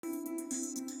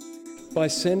by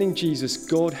sending Jesus,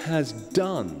 God has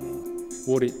done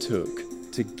what it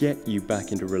took to get you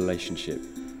back into relationship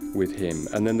with him.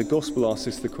 And then the gospel asks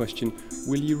us the question,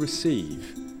 will you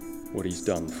receive what he's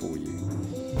done for you?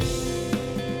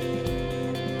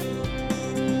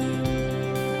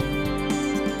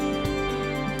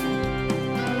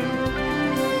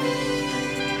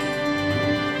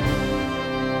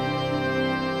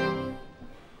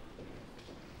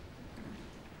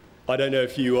 I don't know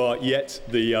if you are yet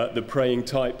the praying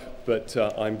type, but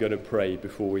I'm going to pray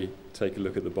before we take a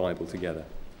look at the Bible together.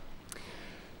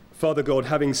 Father God,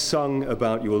 having sung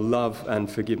about your love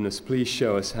and forgiveness, please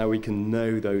show us how we can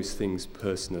know those things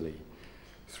personally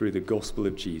through the gospel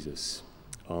of Jesus.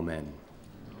 Amen.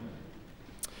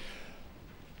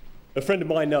 A friend of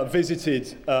mine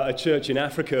visited a church in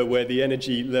Africa where the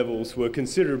energy levels were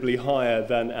considerably higher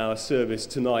than our service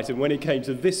tonight. And when it came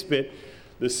to this bit,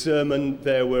 the sermon,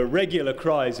 there were regular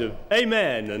cries of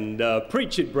 "Amen" and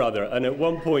 "Preach it, brother." And at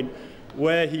one point,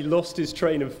 where he lost his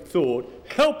train of thought,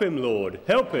 "Help him, Lord,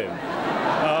 help him."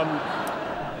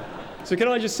 So can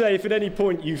I just say, if at any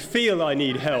point you feel I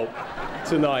need help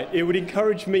tonight, it would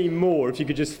encourage me more if you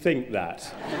could just think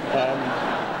that,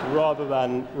 rather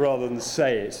than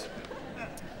say it.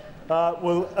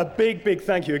 Well, a big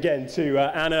thank you again to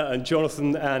Anna and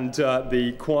Jonathan and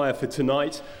the choir for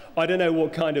tonight. I don't know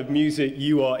what kind of music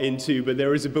you are into, but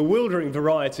there is a bewildering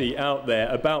variety out there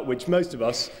about which most of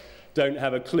us don't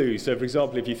have a clue. So, for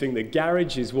example, if you think that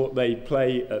garage is what they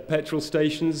play at petrol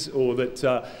stations, or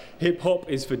that hip-hop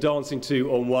is for dancing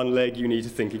to on one leg, you need to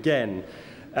think again.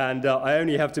 And I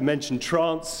only have to mention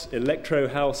trance, electro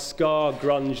house, ska,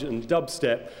 grunge, and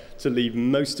dubstep to leave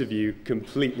most of you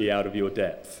completely out of your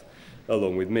depth,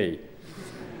 along with me.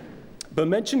 But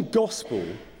mention gospel,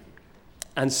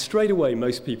 and straight away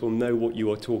most people know what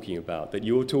you are talking about, that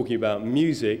you're talking about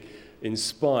music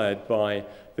inspired by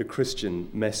the Christian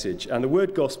message. And the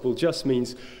word gospel just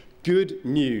means good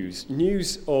news,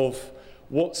 news of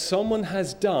what someone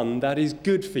has done that is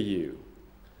good for you.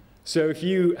 So if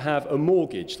you have a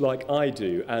mortgage like I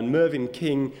do, and Mervyn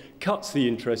King cuts the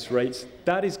interest rates,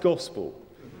 that is gospel.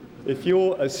 If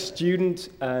you're a student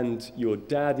and your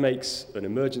dad makes an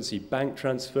emergency bank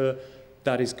transfer,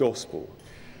 that is gospel.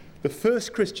 The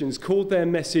first Christians called their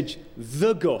message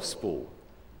the gospel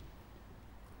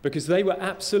because they were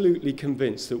absolutely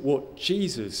convinced that what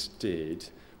Jesus did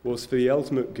was for the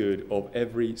ultimate good of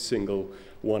every single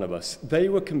one of us. They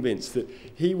were convinced that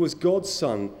he was God's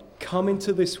Son come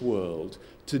into this world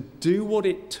to do what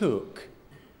it took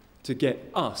to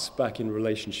get us back in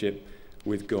relationship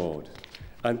with God.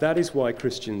 And that is why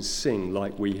Christians sing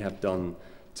like we have done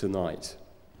tonight.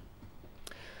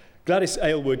 Gladys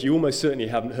Aylward, you almost certainly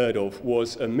haven't heard of,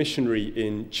 was a missionary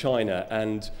in China,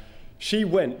 and she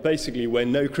went basically where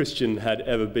no Christian had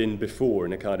ever been before,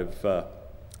 in a kind of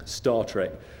Star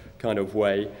Trek kind of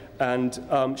way, and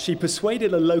she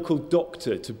persuaded a local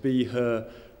doctor to be her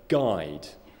guide.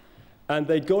 And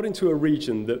they got into a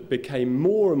region that became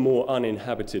more and more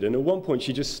uninhabited, and at one point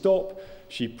she just stopped,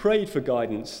 she prayed for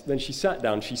guidance, then she sat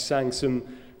down, she sang some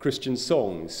Christian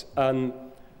songs, and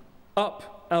out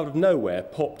of nowhere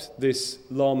popped this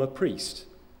Lama priest.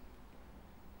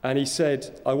 And he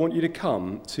said, "I want you to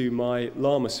come to my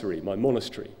lamasery, my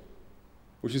monastery,"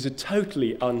 which is a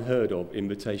totally unheard of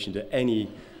invitation to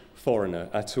any foreigner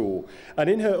at all. And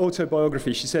in her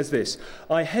autobiography, she says this,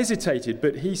 "I hesitated,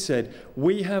 but he said,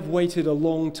 'We have waited a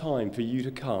long time for you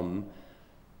to come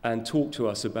and talk to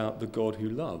us about the God who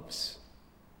loves.'"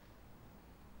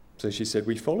 So she said,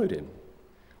 "We followed him.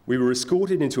 We were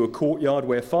escorted into a courtyard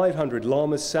where 500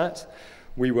 lamas sat.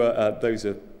 We were, those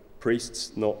are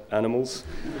priests, not animals.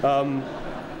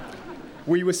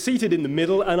 We were seated in the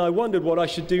middle, and I wondered what I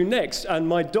should do next. And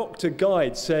my doctor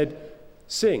guide said,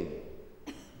 'Sing.'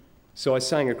 So I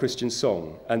sang a Christian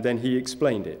song, and then he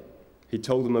explained it. He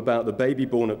told them about the baby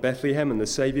born at Bethlehem and the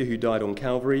Savior who died on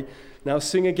Calvary. 'Now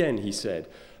sing again,' he said.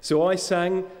 So I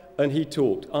sang, and he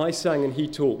talked. I sang and he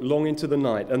talked long into the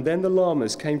night. And then the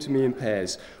lamas came to me in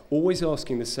pairs, always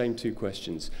asking the same two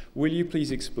questions. 'Will you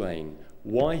please explain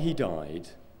why he died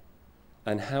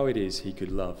and how it is he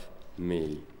could love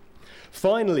me?'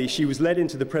 Finally, she was led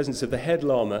into the presence of the head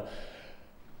lama,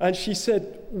 and she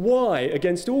said, 'Why,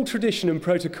 against all tradition and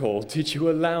protocol, did you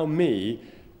allow me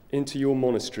into your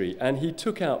monastery?' And he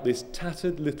took out this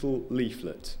tattered little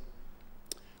leaflet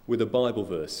with a Bible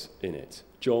verse in it,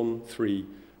 John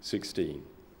 3:16.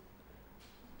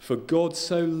 'For God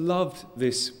so loved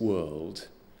this world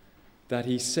that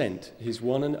he sent his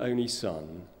one and only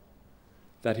Son,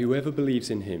 that whoever believes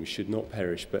in him should not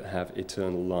perish but have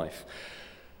eternal life.'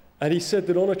 And he said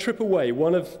that on a trip away,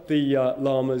 one of the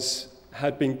lamas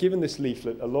had been given this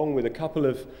leaflet along with a couple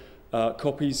of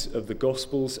copies of the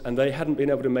Gospels, and they hadn't been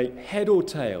able to make head or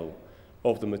tail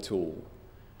of them at all.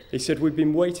 He said, we've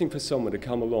been waiting for someone to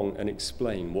come along and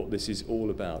explain what this is all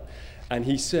about. And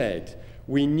he said,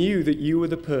 we knew that you were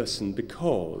the person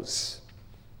because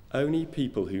only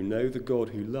people who know the God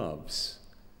who loves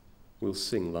will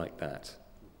sing like that.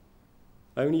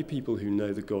 Only people who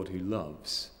know the God who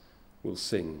loves will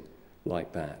sing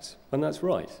like that. And that's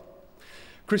right.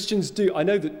 Christians do. I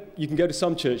know that you can go to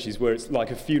some churches where it's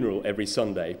like a funeral every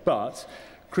Sunday, but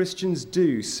Christians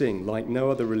do sing like no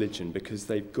other religion because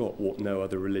they've got what no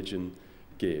other religion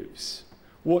gives.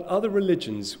 What other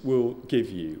religions will give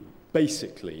you,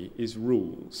 basically, is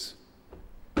rules.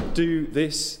 Do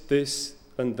this, this,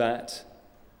 and that,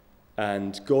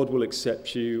 and God will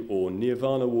accept you, or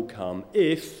nirvana will come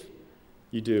if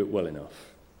you do it well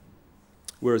enough.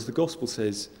 Whereas the gospel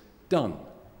says, done.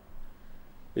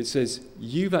 It says,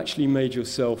 you've actually made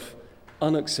yourself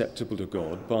unacceptable to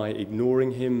God by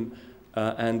ignoring him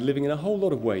and living in a whole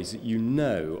lot of ways that you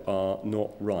know are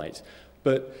not right.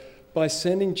 But by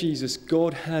sending Jesus,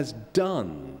 God has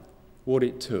done what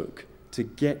it took to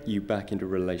get you back into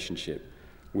relationship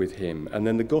with him. And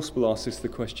then the gospel asks us the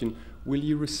question, will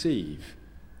you receive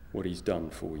what he's done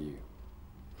for you?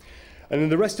 And in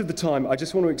the rest of the time, I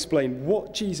just want to explain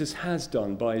what Jesus has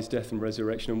done by his death and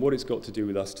resurrection and what it's got to do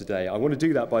with us today. I want to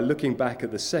do that by looking back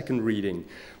at the second reading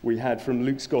we had from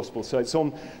Luke's Gospel. So it's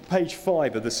on page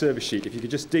 5 of the service sheet. If you could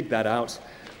just dig that out.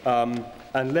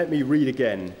 And let me read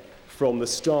again from the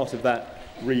start of that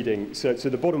reading. So it's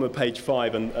at the bottom of page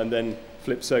 5 and then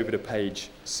flips over to page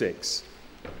 6.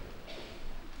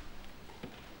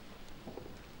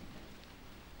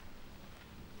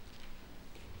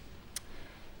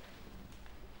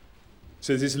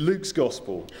 So this is Luke's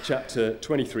Gospel, chapter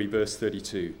 23, verse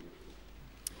 32.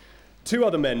 2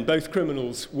 other men, both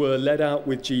criminals, were led out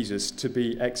with Jesus to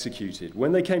be executed.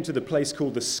 When they came to the place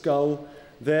called the Skull,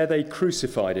 there they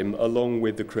crucified him along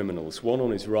with the criminals, one on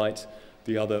his right,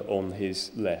 the other on his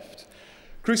left.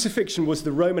 Crucifixion was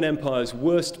the Roman Empire's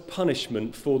worst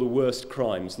punishment for the worst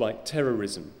crimes, like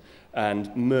terrorism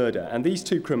and murder. And these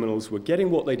two criminals were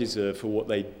getting what they deserved for what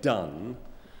they'd done.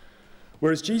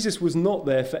 Whereas Jesus was not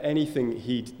there for anything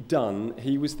he'd done,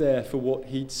 he was there for what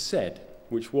he'd said,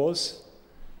 which was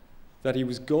that he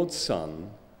was God's son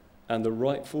and the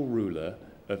rightful ruler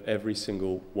of every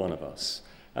single one of us.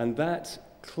 And that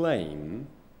claim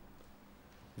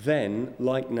then,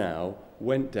 like now,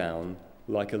 went down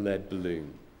like a lead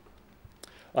balloon.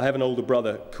 I have an older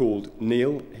brother called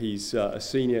Neil. He's a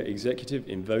senior executive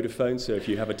in Vodafone, so if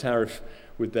you have a tariff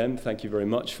with them, thank you very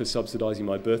much for subsidising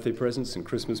my birthday presents and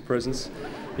Christmas presents.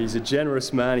 He's a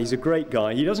generous man. He's a great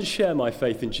guy. He doesn't share my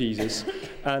faith in Jesus.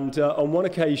 And on one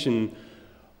occasion,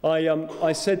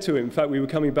 I said to him, in fact, we were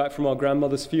coming back from our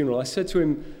grandmother's funeral, I said to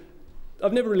him,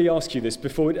 I've never really asked you this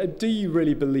before, do you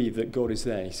really believe that God is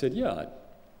there? He said, yeah,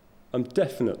 I'm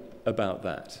definite about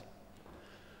that.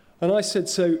 And I said,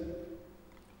 so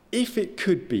if it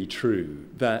could be true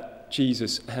that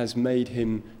Jesus has made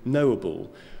him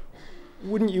knowable,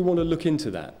 wouldn't you want to look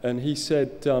into that? And he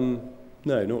said, no,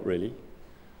 not really.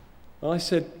 I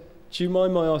said, do you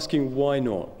mind my asking why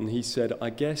not? And he said, I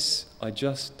guess I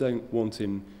just don't want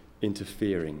him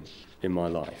interfering in my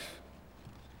life.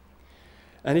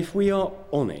 And if we are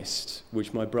honest,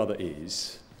 which my brother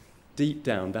is, deep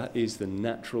down that is the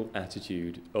natural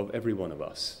attitude of every one of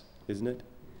us, isn't it?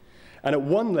 And at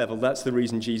one level, that's the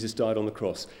reason Jesus died on the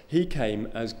cross. He came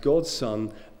as God's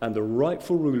son and the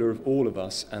rightful ruler of all of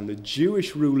us, and the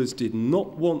Jewish rulers did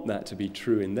not want that to be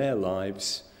true in their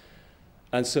lives,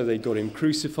 and so they got him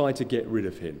crucified to get rid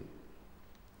of him,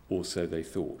 or so they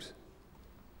thought.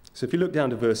 So if you look down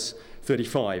to verse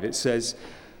 35, it says,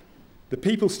 the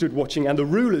people stood watching, and the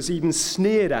rulers even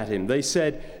sneered at him. They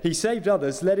said, he saved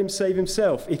others, let him save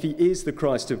himself, if he is the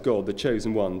Christ of God, the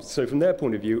chosen one. So from their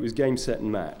point of view, it was game, set,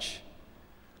 and match.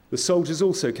 The soldiers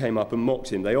also came up and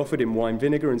mocked him. They offered him wine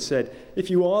vinegar and said, if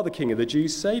you are the king of the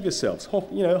Jews, save yourselves.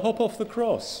 Hop off the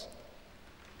cross.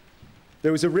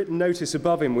 There was a written notice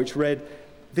above him which read,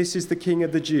 this is the king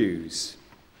of the Jews.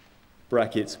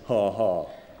 Brackets, ha ha.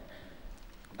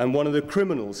 And one of the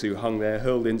criminals who hung there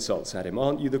hurled insults at him.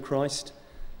 Aren't you the Christ?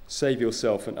 Save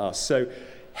yourself and us. So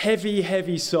heavy,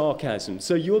 heavy sarcasm.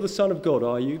 So you're the Son of God,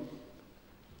 are you?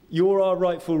 You're our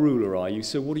rightful ruler, are you?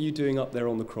 So what are you doing up there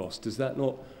on the cross? Does that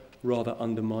not rather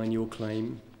undermine your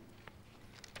claim?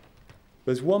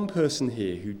 There's one person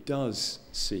here who does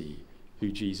see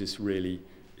who Jesus really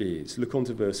is. Look on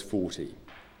to verse 40.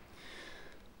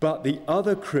 But the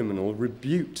other criminal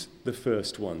rebuked the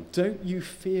first one. Don't you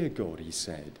fear God, he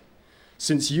said,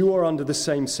 since you are under the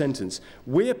same sentence.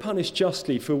 We're punished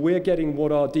justly, for we're getting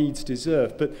what our deeds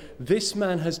deserve. But this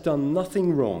man has done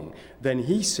nothing wrong. Then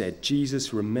he said,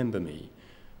 Jesus, remember me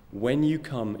when you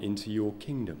come into your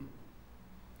kingdom.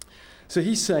 So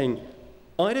he's saying,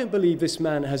 I don't believe this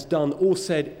man has done or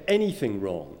said anything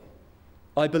wrong.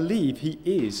 I believe he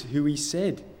is who he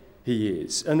said he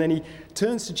is. And then he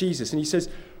turns to Jesus and he says,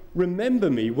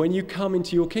 remember me when you come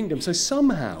into your kingdom. So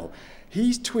somehow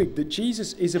he's twigged that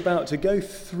Jesus is about to go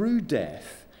through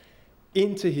death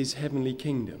into his heavenly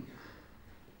kingdom.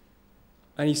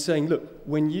 And he's saying, look,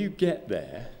 when you get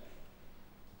there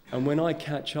and when I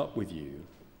catch up with you,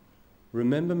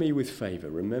 remember me with favor,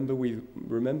 remember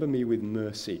me with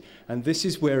mercy. And this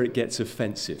is where it gets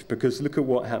offensive, because look at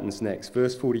what happens next.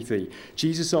 Verse 43,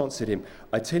 Jesus answered him,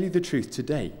 I tell you the truth,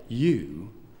 today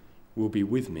you will be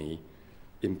with me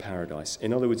in paradise.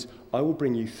 In other words, I will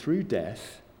bring you through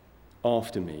death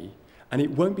after me, and it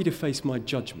won't be to face my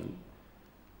judgment,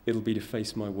 it'll be to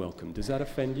face my welcome. Does that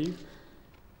offend you?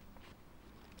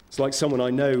 It's like someone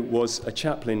I know was a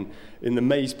chaplain in the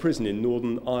Maze prison in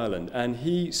Northern Ireland, and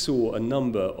he saw a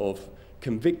number of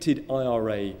convicted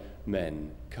IRA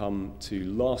men come to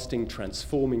lasting,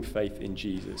 transforming faith in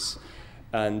Jesus.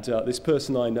 And this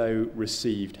person I know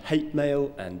received hate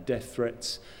mail and death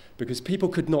threats because people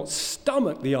could not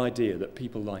stomach the idea that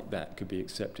people like that could be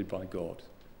accepted by God.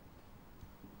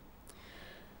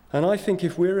 And I think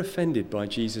if we're offended by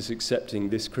Jesus accepting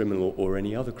this criminal or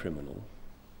any other criminal,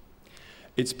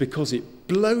 it's because it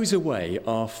blows away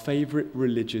our favourite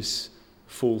religious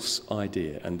false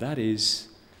idea, and that is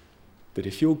that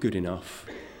if you're good enough,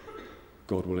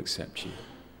 God will accept you.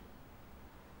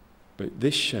 But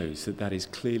this shows that that is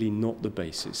clearly not the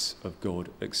basis of God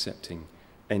accepting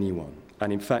anyone.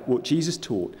 And in fact, what Jesus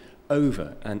taught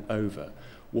over and over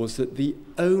was that the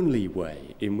only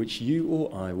way in which you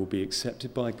or I will be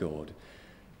accepted by God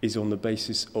is on the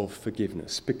basis of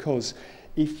forgiveness. Because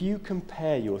if you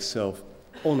compare yourself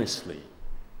honestly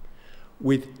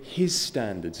with his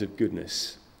standards of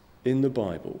goodness in the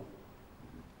Bible,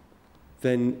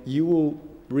 then you will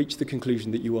reach the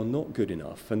conclusion that you are not good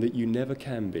enough and that you never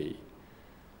can be.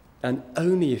 And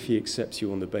only if he accepts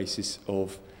you on the basis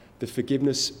of the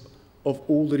forgiveness of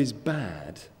all that is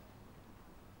bad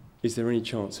is there any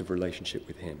chance of relationship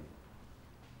with him.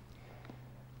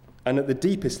 And at the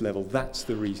deepest level, that's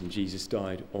the reason Jesus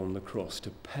died on the cross,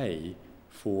 to pay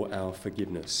for our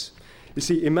forgiveness. You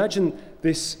see, imagine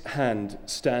this hand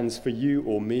stands for you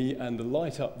or me, and the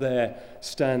light up there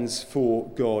stands for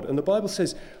God. And the Bible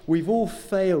says we've all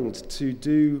failed to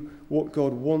do what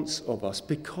God wants of us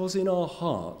because in our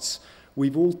hearts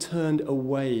we've all turned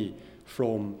away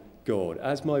from God.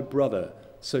 As my brother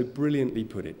so brilliantly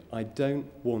put it, I don't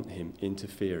want him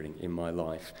interfering in my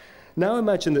life. Now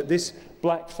imagine that this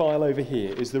black file over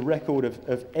here is the record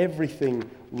of everything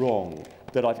wrong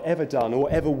that I've ever done or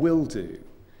ever will do.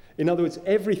 In other words,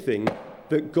 everything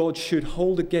that God should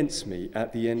hold against me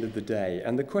at the end of the day.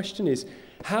 And the question is,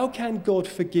 how can God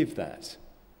forgive that?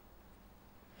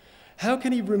 How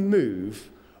can he remove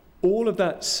all of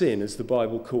that sin, as the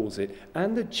Bible calls it,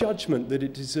 and the judgment that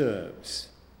it deserves?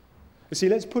 You see,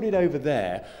 let's put it over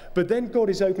there, but then God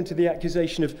is open to the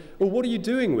accusation of, well, what are you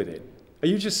doing with it? Are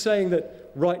you just saying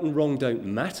that right and wrong don't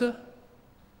matter?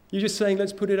 You're just saying,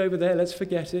 let's put it over there, let's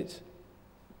forget it.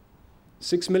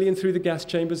 6 million through the gas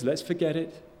chambers, let's forget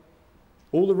it.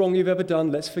 All the wrong you've ever done,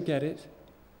 let's forget it.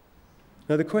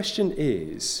 Now the question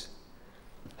is,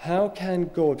 how can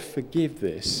God forgive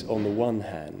this on the one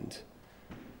hand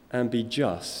and be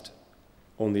just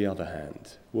on the other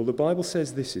hand? Well, the Bible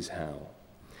says this is how.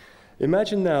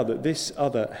 Imagine now that this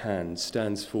other hand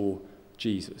stands for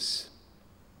Jesus,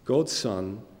 God's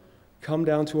Son, come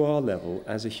down to our level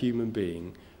as a human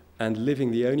being and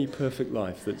living the only perfect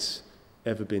life that's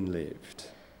ever been lived.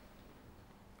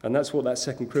 And that's what that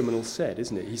second criminal said,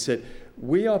 isn't it? He said,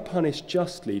 we are punished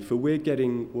justly, for we're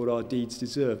getting what our deeds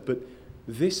deserve, but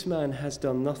this man has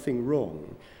done nothing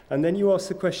wrong. And then you ask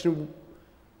the question,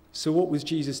 so what was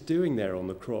Jesus doing there on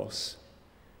the cross?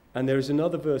 And there is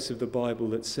another verse of the Bible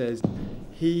that says,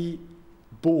 he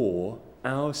bore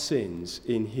our sins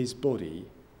in his body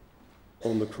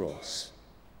on the cross.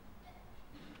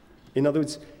 In other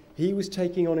words, he was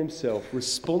taking on himself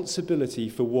responsibility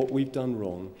for what we've done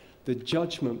wrong, the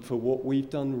judgment for what we've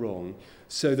done wrong,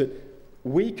 so that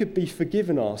we could be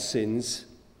forgiven our sins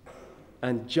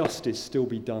and justice still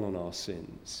be done on our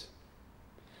sins.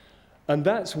 And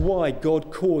that's why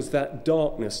God caused that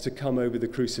darkness to come over the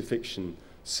crucifixion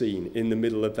scene in the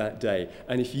middle of that day.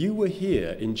 And if you were here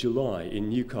in July in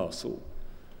Newcastle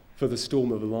for the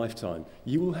storm of a lifetime,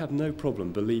 you will have no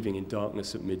problem believing in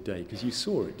darkness at midday, because you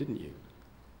saw it, didn't you?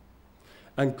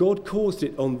 And God caused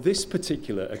it on this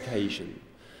particular occasion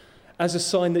as a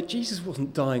sign that Jesus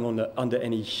wasn't dying under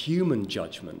any human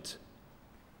judgment.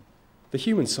 The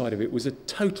human side of it was a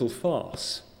total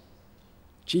farce.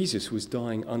 Jesus was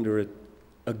dying under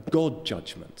a God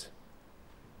judgment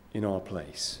in our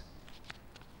place.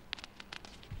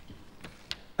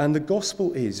 And the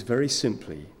gospel is, very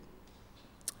simply,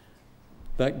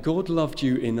 that God loved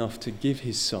you enough to give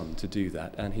his Son to do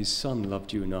that, and his Son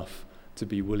loved you enough to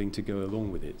be willing to go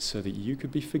along with it so that you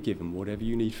could be forgiven whatever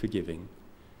you need forgiving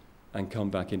and come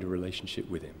back into relationship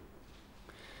with him.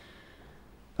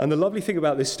 And the lovely thing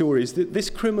about this story is that this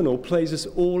criminal plays us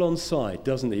all on side,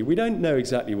 doesn't he? We don't know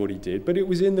exactly what he did, but it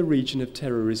was in the region of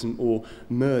terrorism or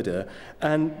murder.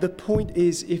 And the point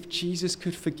is, if Jesus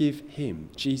could forgive him,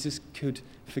 Jesus could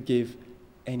forgive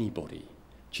anybody.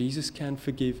 Jesus can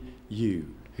forgive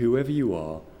you, whoever you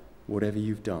are, whatever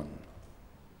you've done.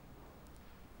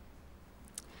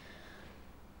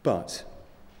 But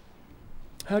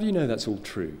how do you know that's all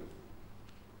true?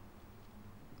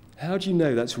 How do you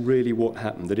know that's really what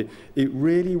happened? That it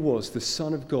really was the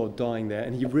Son of God dying there,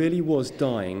 and he really was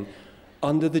dying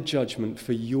under the judgment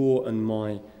for your and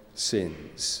my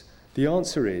sins? The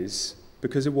answer is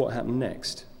because of what happened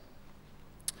next.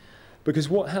 Because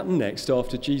what happened next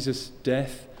after Jesus'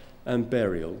 death and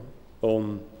burial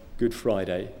on Good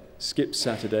Friday, Skip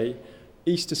Saturday,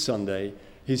 Easter Sunday,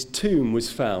 his tomb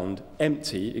was found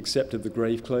empty except of the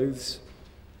grave clothes.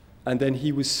 And then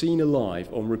he was seen alive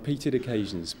on repeated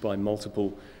occasions by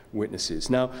multiple witnesses.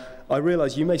 Now, I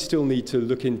realize you may still need to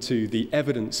look into the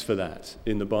evidence for that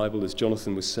in the Bible, as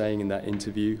Jonathan was saying in that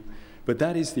interview. But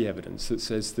that is the evidence that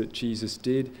says that Jesus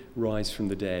did rise from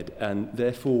the dead and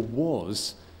therefore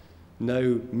was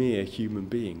no mere human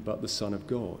being, but the Son of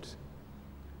God.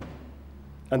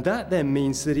 And that then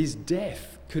means that his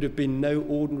death could have been no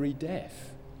ordinary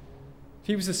death. If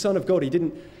he was the Son of God, he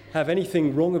didn't have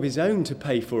anything wrong of his own to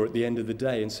pay for at the end of the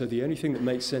day. And so the only thing that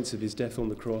makes sense of his death on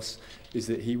the cross is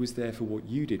that he was there for what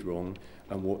you did wrong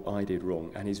and what I did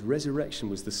wrong. And his resurrection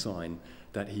was the sign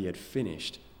that he had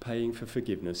finished paying for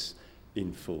forgiveness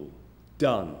in full.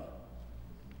 Done.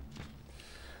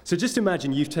 So just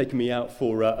imagine you've taken me out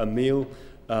for a meal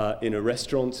in a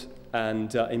restaurant,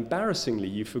 and embarrassingly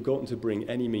you've forgotten to bring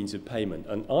any means of payment.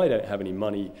 And I don't have any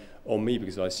money on me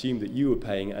because I assumed that you were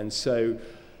paying. And so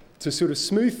to sort of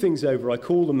smooth things over, I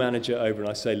call the manager over and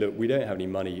I say, look, we don't have any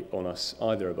money on us,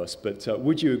 either of us, but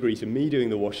would you agree to me doing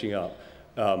the washing up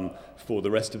for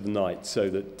the rest of the night so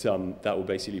that that will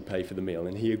basically pay for the meal?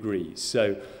 And he agrees.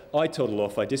 So I toddle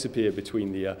off, I disappear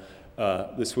between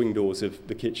the swing doors of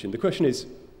the kitchen. The question is,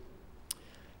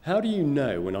 how do you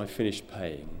know when I've finished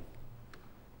paying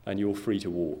and you're free to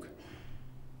walk?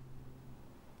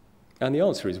 And the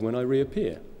answer is when I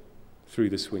reappear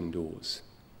through the swing doors.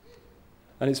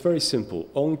 And it's very simple.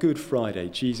 On Good Friday,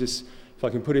 Jesus, if I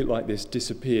can put it like this,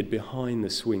 disappeared behind the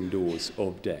swing doors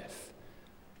of death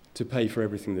to pay for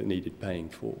everything that needed paying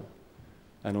for.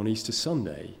 And on Easter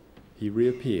Sunday, he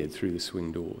reappeared through the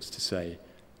swing doors to say,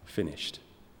 finished,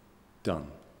 done.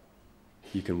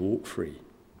 You can walk free.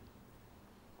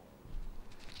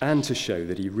 And to show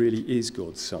that he really is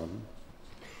God's Son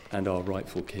and our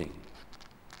rightful King.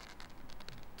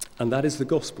 And that is the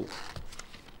gospel.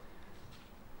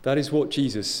 That is what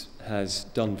Jesus has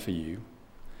done for you.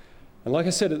 And like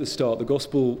I said at the start, the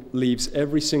gospel leaves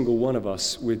every single one of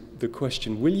us with the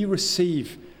question, will you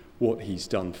receive what he's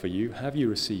done for you? Have you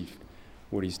received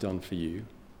what he's done for you?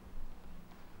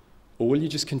 Or will you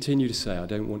just continue to say, I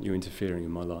don't want you interfering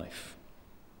in my life?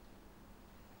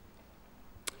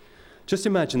 Just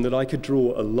imagine that I could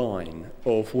draw a line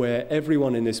of where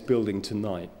everyone in this building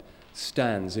tonight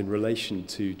stands in relation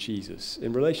to Jesus,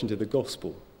 in relation to the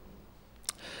gospel.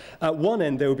 At one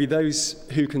end, there will be those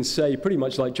who can say, pretty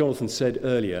much like Jonathan said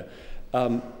earlier,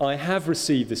 I have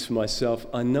received this for myself.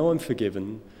 I know I'm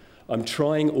forgiven. I'm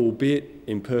trying, albeit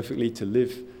imperfectly, to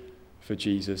live for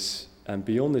Jesus. And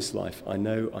beyond this life, I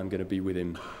know I'm going to be with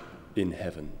him in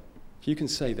heaven. If you can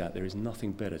say that, there is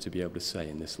nothing better to be able to say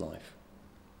in this life.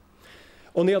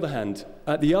 On the other hand,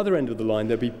 at the other end of the line,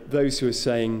 there'll be those who are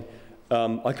saying,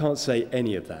 I can't say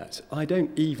any of that. I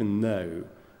don't even know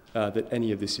that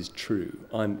any of this is true.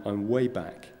 I'm way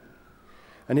back.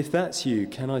 And if that's you,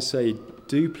 can I say,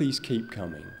 do please keep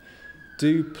coming.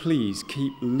 Do please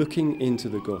keep looking into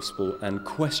the gospel and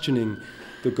questioning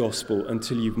the gospel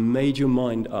until you've made your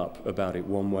mind up about it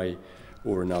one way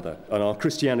or another. And our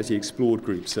Christianity Explored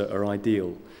groups are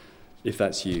ideal if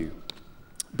that's you.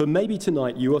 But maybe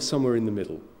tonight you are somewhere in the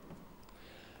middle.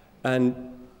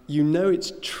 And you know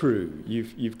it's true.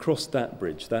 You've crossed that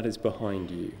bridge. That is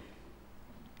behind you.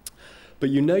 But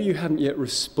you know you haven't yet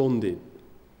responded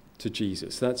to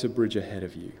Jesus. That's a bridge ahead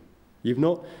of you. You've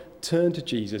not turned to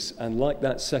Jesus and, like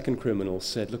that second criminal,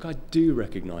 said, look, I do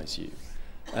recognize you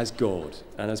as God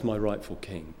and as my rightful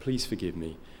king. Please forgive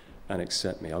me and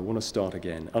accept me. I want to start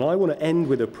again. And I want to end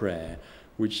with a prayer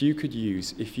which you could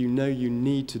use if you know you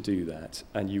need to do that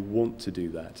and you want to do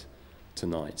that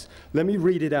tonight. Let me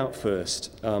read it out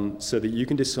first so that you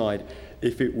can decide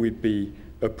if it would be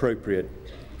appropriate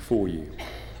for you.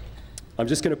 I'm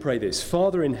just going to pray this.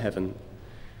 Father in heaven,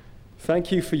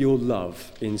 thank you for your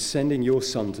love in sending your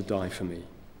Son to die for me.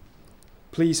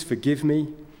 Please forgive me,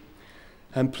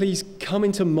 and please come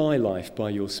into my life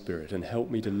by your Spirit and help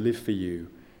me to live for you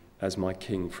as my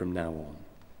King from now on.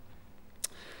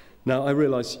 Now, I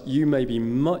realize you may be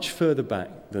much further back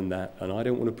than that, and I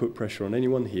don't want to put pressure on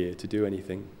anyone here to do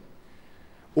anything.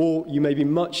 Or you may be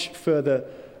much further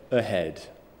ahead,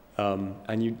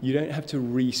 and you don't have to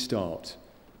restart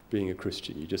being a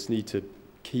Christian. You just need to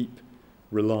keep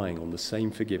relying on the same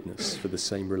forgiveness for the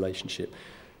same relationship.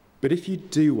 But if you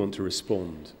do want to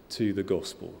respond to the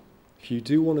gospel, if you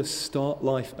do want to start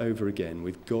life over again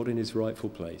with God in his rightful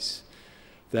place,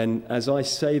 then as I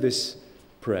say this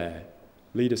prayer,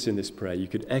 lead us in this prayer, you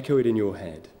could echo it in your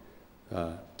head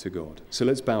to God. So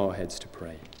let's bow our heads to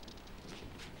pray.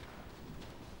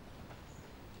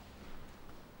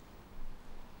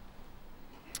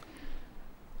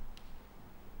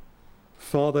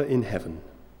 Father in heaven,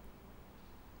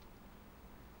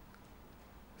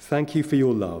 thank you for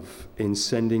your love in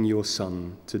sending your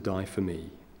Son to die for me.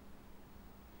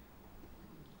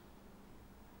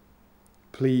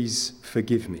 Please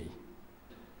forgive me.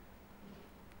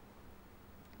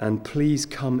 And please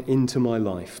come into my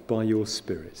life by your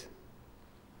Spirit.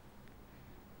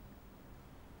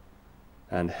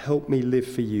 And help me live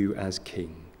for you as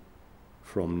King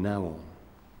from now on.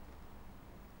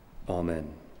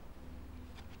 Amen.